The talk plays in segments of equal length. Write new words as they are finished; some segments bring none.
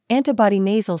Antibody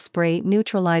nasal spray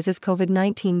neutralizes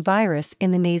COVID-19 virus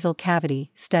in the nasal cavity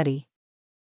study.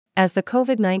 As the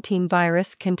COVID-19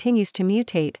 virus continues to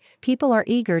mutate, people are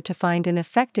eager to find an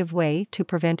effective way to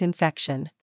prevent infection.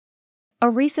 A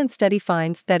recent study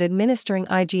finds that administering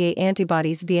IgA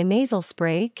antibodies via nasal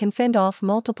spray can fend off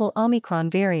multiple Omicron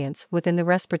variants within the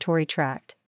respiratory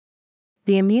tract.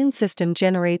 The immune system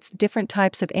generates different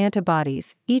types of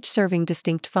antibodies, each serving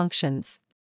distinct functions.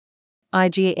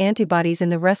 IgA antibodies in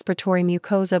the respiratory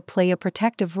mucosa play a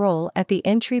protective role at the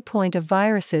entry point of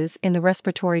viruses in the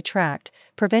respiratory tract,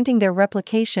 preventing their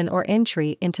replication or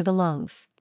entry into the lungs.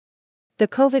 The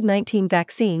COVID-19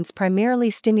 vaccines primarily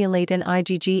stimulate an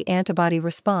IgG antibody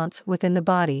response within the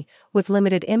body, with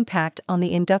limited impact on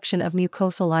the induction of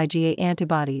mucosal IgA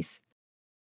antibodies.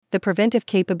 The preventive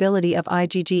capability of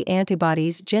IgG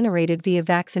antibodies generated via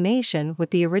vaccination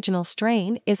with the original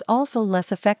strain is also less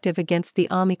effective against the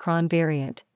Omicron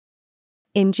variant.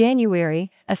 In January,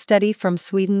 a study from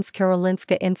Sweden's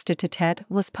Karolinska Institutet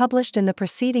was published in the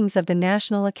Proceedings of the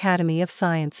National Academy of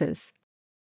Sciences.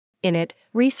 In it,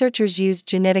 researchers used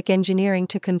genetic engineering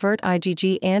to convert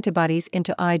IgG antibodies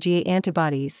into IgA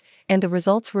antibodies, and the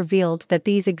results revealed that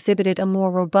these exhibited a more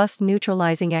robust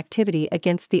neutralizing activity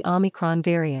against the Omicron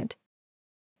variant.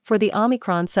 For the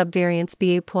Omicron subvariants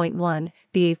BA.1,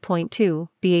 BA.2,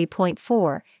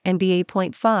 BA.4, and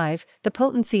BA.5, the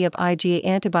potency of IgA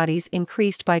antibodies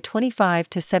increased by 25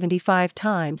 to 75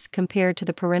 times compared to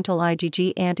the parental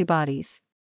IgG antibodies.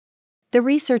 The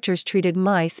researchers treated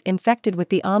mice infected with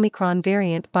the Omicron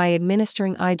variant by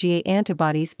administering IgA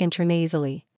antibodies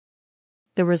intranasally.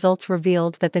 The results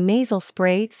revealed that the nasal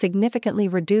spray significantly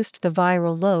reduced the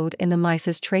viral load in the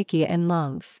mice's trachea and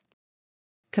lungs.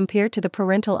 Compared to the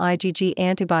parental IgG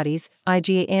antibodies,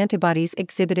 IgA antibodies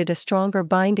exhibited a stronger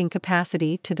binding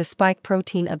capacity to the spike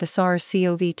protein of the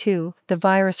SARS-CoV-2, the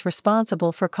virus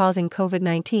responsible for causing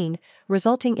COVID-19,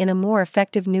 resulting in a more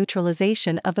effective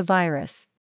neutralization of the virus.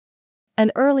 An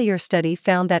earlier study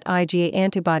found that IgA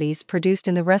antibodies produced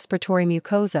in the respiratory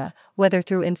mucosa, whether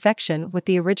through infection with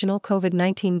the original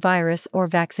COVID-19 virus or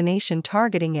vaccination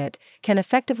targeting it, can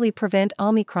effectively prevent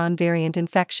Omicron variant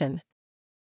infection.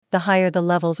 The higher the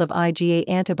levels of IgA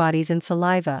antibodies in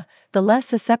saliva, the less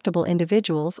susceptible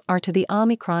individuals are to the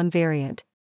Omicron variant.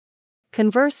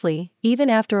 Conversely, even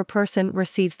after a person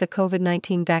receives the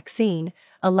COVID-19 vaccine,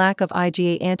 a lack of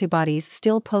IgA antibodies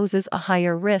still poses a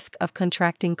higher risk of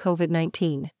contracting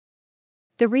COVID-19.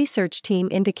 The research team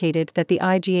indicated that the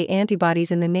IgA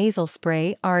antibodies in the nasal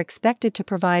spray are expected to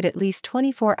provide at least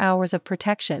 24 hours of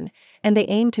protection, and they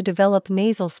aim to develop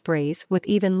nasal sprays with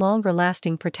even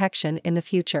longer-lasting protection in the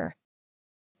future.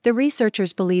 The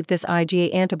researchers believe this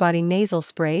IgA antibody nasal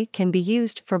spray can be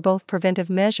used for both preventive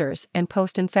measures and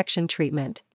post-infection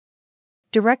treatment.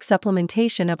 Direct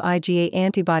supplementation of IgA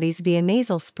antibodies via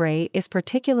nasal spray is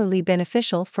particularly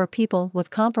beneficial for people with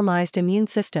compromised immune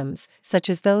systems, such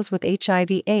as those with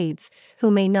HIV/AIDS, who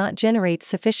may not generate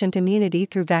sufficient immunity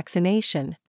through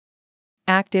vaccination.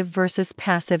 Active versus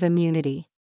passive immunity.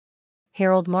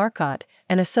 Harold Marcotte,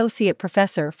 an associate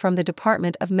professor from the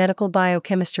Department of Medical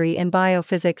Biochemistry and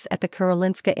Biophysics at the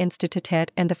Karolinska Institutet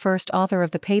and the first author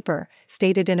of the paper,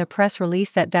 stated in a press release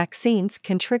that vaccines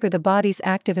can trigger the body's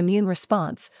active immune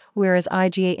response, whereas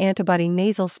IgA antibody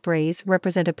nasal sprays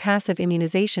represent a passive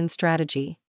immunization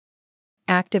strategy.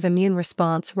 Active immune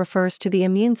response refers to the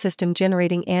immune system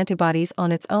generating antibodies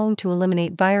on its own to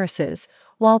eliminate viruses,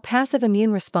 while passive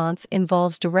immune response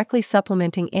involves directly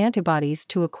supplementing antibodies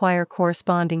to acquire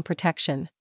corresponding protection.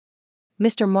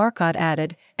 Mr. Marcotte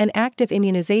added, an active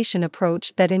immunization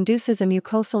approach that induces a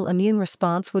mucosal immune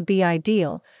response would be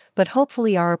ideal, but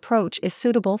hopefully our approach is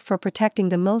suitable for protecting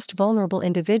the most vulnerable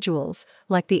individuals,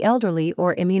 like the elderly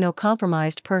or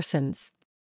immunocompromised persons.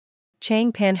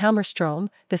 Chang-Pan Hammerstrom,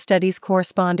 the study's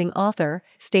corresponding author,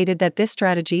 stated that this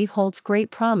strategy holds great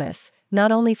promise,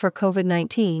 not only for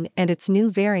COVID-19 and its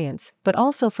new variants, but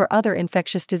also for other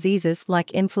infectious diseases like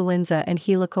influenza and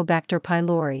Helicobacter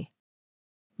pylori.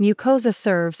 Mucosa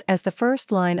serves as the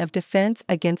first line of defense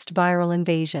against viral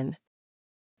invasion.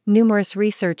 Numerous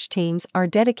research teams are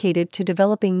dedicated to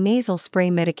developing nasal spray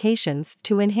medications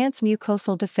to enhance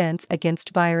mucosal defense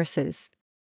against viruses.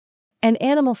 An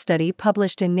animal study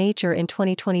published in Nature in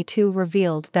 2022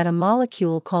 revealed that a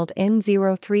molecule called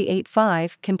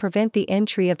N0385 can prevent the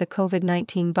entry of the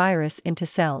COVID-19 virus into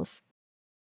cells.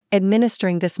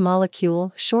 Administering this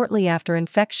molecule shortly after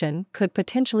infection could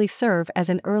potentially serve as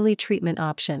an early treatment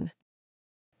option.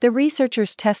 The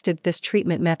researchers tested this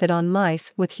treatment method on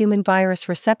mice with human virus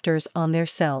receptors on their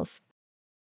cells.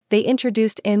 They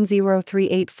introduced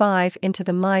N0385 into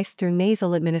the mice through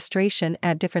nasal administration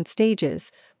at different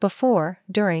stages, before,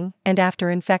 during, and after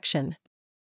infection.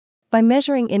 By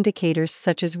measuring indicators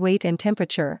such as weight and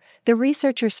temperature, the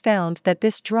researchers found that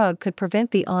this drug could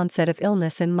prevent the onset of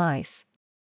illness in mice.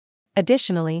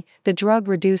 Additionally, the drug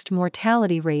reduced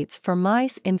mortality rates for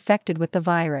mice infected with the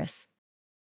virus.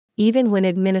 Even when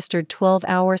administered 12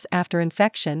 hours after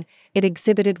infection, it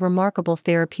exhibited remarkable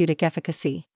therapeutic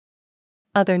efficacy.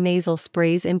 Other nasal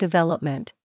sprays in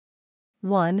development.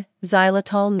 1.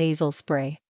 Xylitol nasal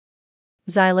spray.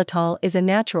 Xylitol is a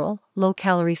natural,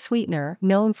 low-calorie sweetener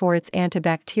known for its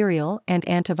antibacterial and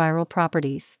antiviral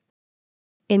properties.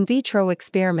 In vitro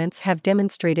experiments have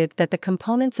demonstrated that the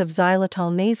components of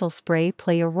xylitol nasal spray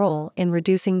play a role in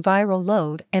reducing viral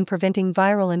load and preventing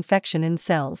viral infection in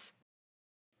cells.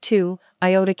 2.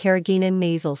 Iodocarrageenan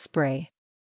nasal spray.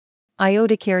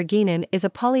 Iodocarrageenan is a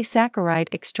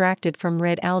polysaccharide extracted from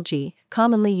red algae,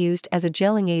 commonly used as a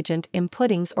gelling agent in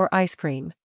puddings or ice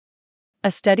cream.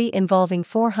 A study involving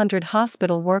 400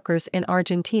 hospital workers in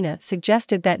Argentina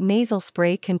suggested that nasal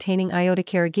spray containing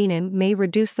iodocarrageenan may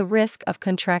reduce the risk of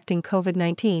contracting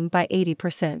COVID-19 by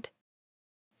 80%.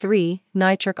 3.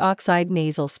 Nitric oxide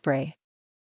nasal spray.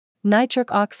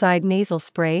 Nitric oxide nasal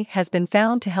spray has been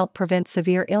found to help prevent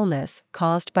severe illness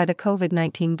caused by the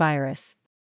COVID-19 virus.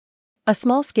 A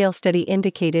small-scale study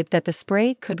indicated that the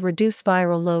spray could reduce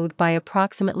viral load by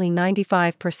approximately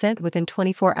 95% within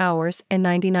 24 hours and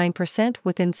 99%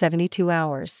 within 72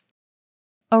 hours.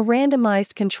 A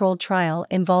randomized controlled trial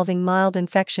involving mild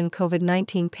infection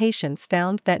COVID-19 patients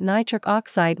found that nitric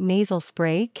oxide nasal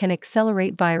spray can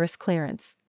accelerate virus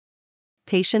clearance.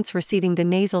 Patients receiving the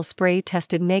nasal spray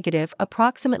tested negative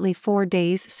approximately 4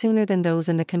 days sooner than those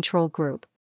in the control group.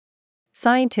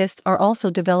 Scientists are also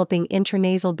developing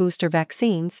intranasal booster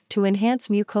vaccines to enhance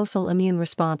mucosal immune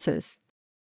responses.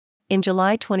 In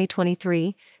July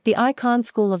 2023, the Icahn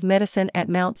School of Medicine at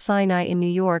Mount Sinai in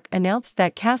New York announced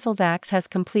that Castlvax has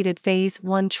completed Phase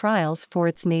 1 trials for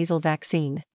its nasal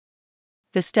vaccine.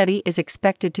 The study is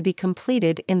expected to be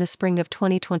completed in the spring of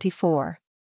 2024.